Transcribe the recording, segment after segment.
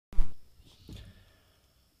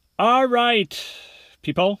All right,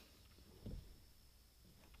 people.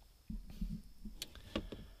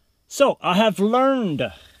 So I have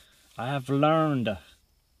learned more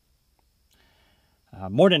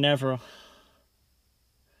than ever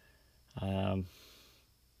and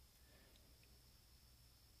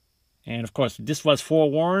of course this was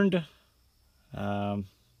forewarned by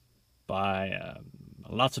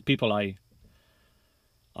lots of people I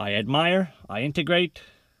admire, I integrate.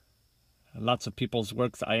 Lots of people's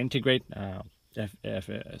works I integrate.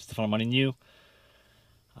 Stefan Molyneux,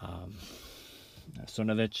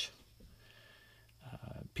 Sonovich,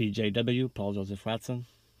 PJW, Paul Joseph Watson,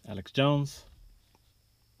 Alex Jones,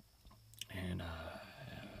 and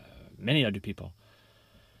many other people.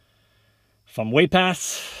 From way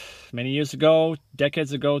past, many years ago,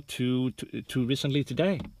 decades ago, to recently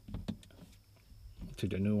today. To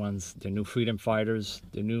the new ones, the new freedom fighters,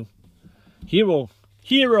 the new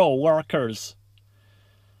hero workers,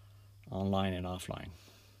 online and offline.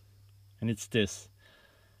 And it's this.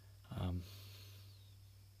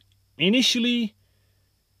 Initially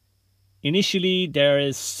there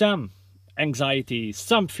is some anxiety,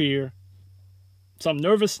 some fear, some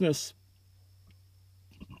nervousness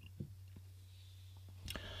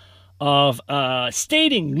of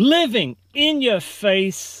stating, living in your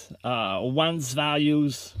face one's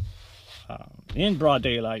values in broad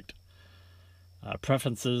daylight,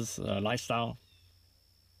 preferences, lifestyle,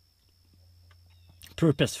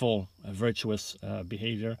 purposeful, virtuous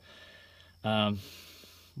behavior. When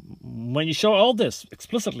you show all this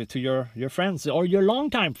explicitly to your friends or your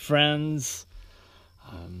longtime friends,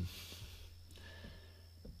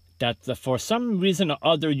 that for some reason or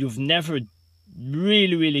other you've never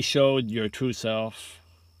really showed your true self,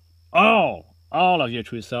 all of your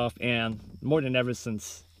true self, and more than ever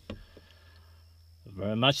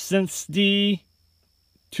very much since the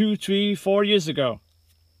 2, 3, 4 years ago,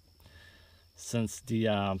 since the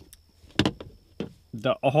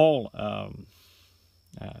whole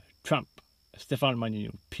Trump, Stefan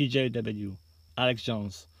Molyneux, PJW, Alex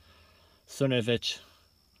Jones, Sonovich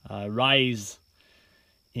rise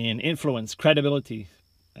in influence, credibility,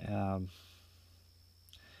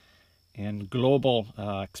 and global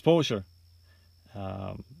exposure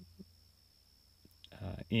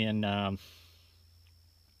in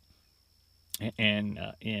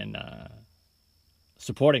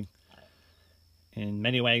supporting in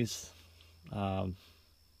many ways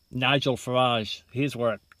Nigel Farage, his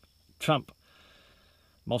work, Trump,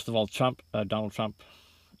 most of all Trump, Donald Trump,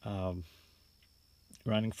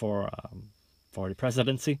 running for the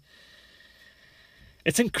presidency.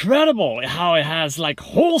 It's incredible how it has, like,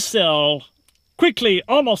 wholesale, quickly,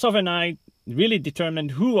 almost overnight, really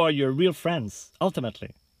determined who are your real friends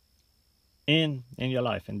ultimately in your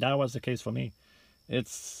life. And that was the case for me. It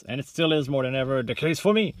still is more than ever the case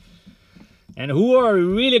for me. And who are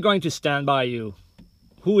really going to stand by you,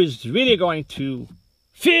 who is really going to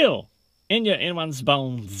feel in one's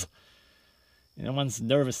bones, in one's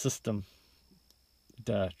nervous system,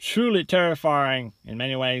 the truly terrifying, in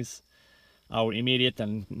many ways, our immediate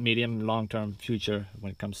and medium long-term future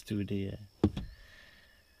when it comes to the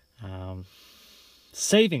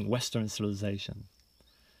saving Western civilization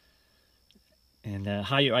and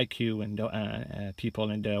higher IQ and people,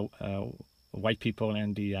 and white people,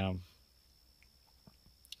 and the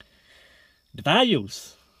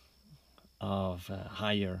values of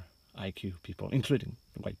higher IQ people, including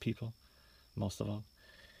white people, most of all,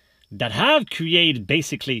 that have created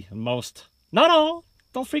basically most, not all,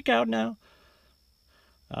 don't freak out now,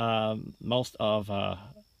 most of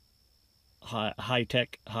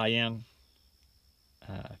high-tech, high-end,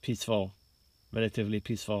 peaceful, relatively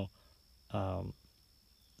peaceful,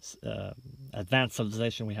 advanced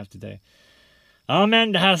civilization we have today. Oh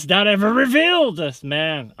man, has that ever revealed this,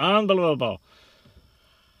 man? Unbelievable.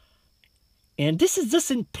 And this is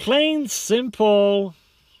just in plain, simple,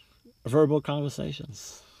 verbal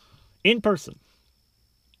conversations, in person.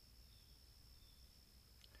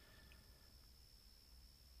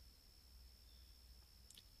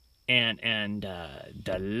 And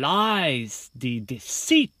the lies, the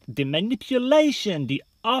deceit, the manipulation, the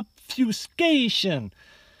obfuscation,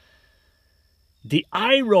 the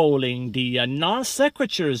eye-rolling, the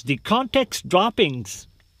non-sequiturs, the context droppings,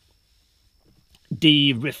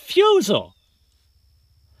 the refusal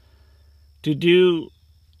to do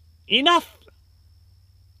enough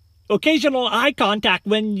occasional eye contact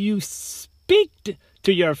when you speak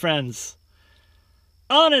to your friends.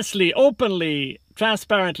 Honestly, openly,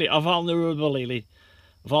 transparently, vulnerability,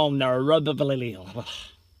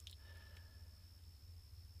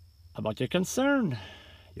 about your concern,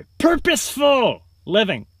 your purposeful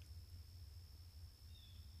living.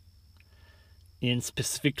 in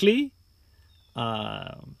specifically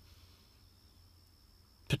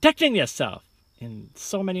protecting yourself in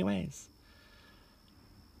so many ways.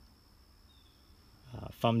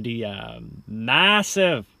 From the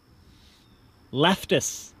massive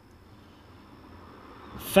leftist,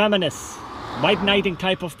 feminist, white knighting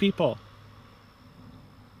type of people,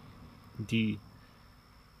 the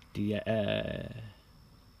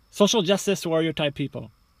social justice warrior type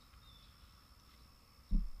people,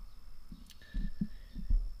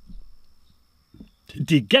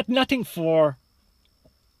 the get nothing for,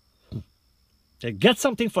 the get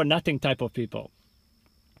something for nothing type of people,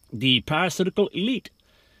 the parasitical elite.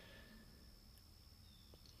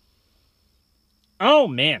 Oh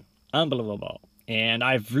man, unbelievable. And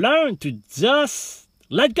I've learned to just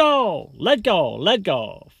let go, let go, let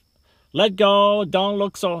go. Let go, don't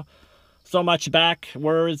look so much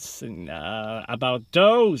backwards about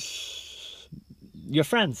those, your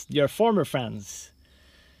friends, your former friends,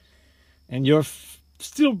 and your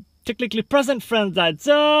still technically present friends that are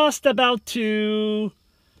just about to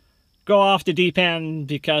go off the deep end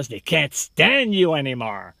because they can't stand you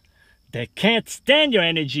anymore. They can't stand your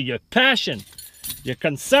energy, your passion, your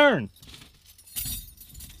concern,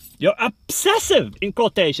 your obsessive, in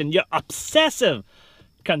quotation, your obsessive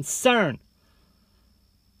concern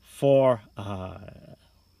for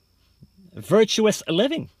virtuous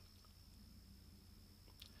living,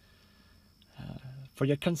 for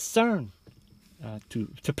your concern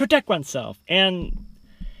to protect oneself, and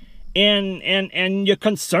your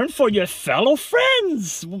concern for your fellow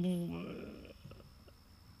friends,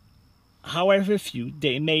 however few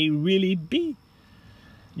they may really be.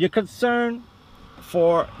 Your concern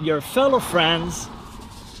for your fellow friends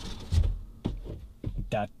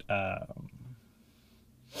that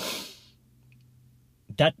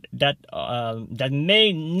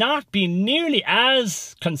may not be nearly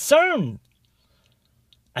as concerned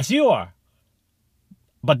as you are,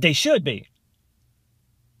 but they should be.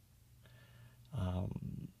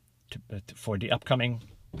 For the upcoming,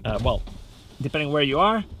 well, depending where you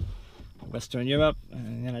are, Western Europe,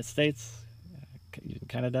 United States,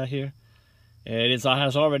 Canada here, it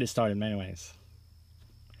has already started in many ways.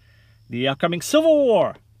 The upcoming civil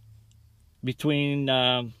war between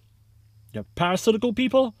the parasitical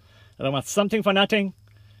people that want something for nothing,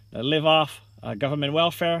 that live off government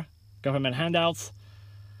welfare, government handouts,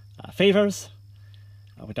 favors,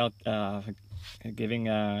 without giving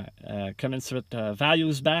commensurate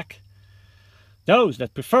values back. Those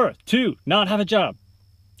that prefer to not have a job,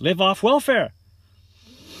 live off welfare,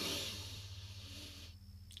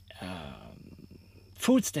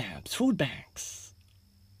 food stamps, food banks,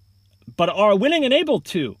 but are willing and able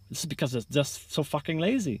to. This is because it's just so fucking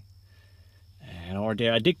lazy, or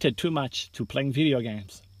they're addicted too much to playing video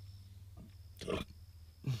games.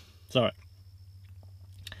 Sorry.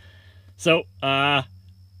 So yeah,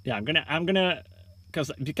 I'm gonna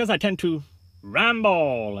because I tend to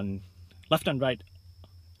ramble and left and right,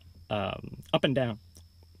 up and down,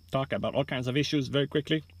 talk about all kinds of issues very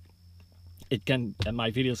quickly.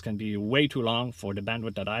 My videos can be way too long for the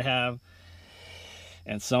bandwidth that I have,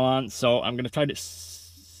 and so on. So I'm gonna try to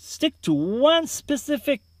stick to one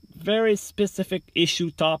specific, very specific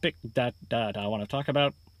issue topic that I want to talk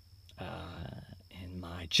about in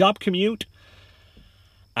my job commute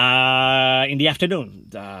in the afternoon.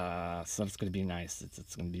 So it's gonna be nice.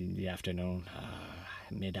 It's gonna be in the afternoon,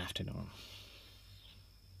 mid-afternoon,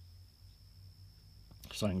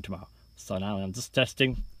 starting tomorrow. So now I'm just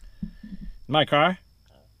testing my car,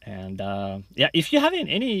 and yeah, if you have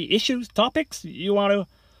any issues, topics you want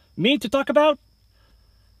me to talk about,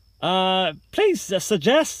 please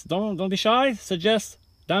suggest. Don't be shy. Suggest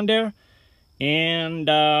down there, and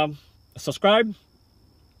subscribe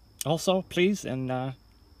also, please, and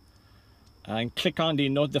click on the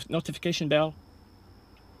notification bell,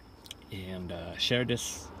 and share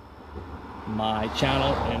my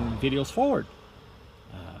channel and videos forward.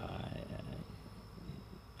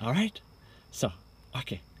 All right, so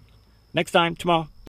okay, next time tomorrow.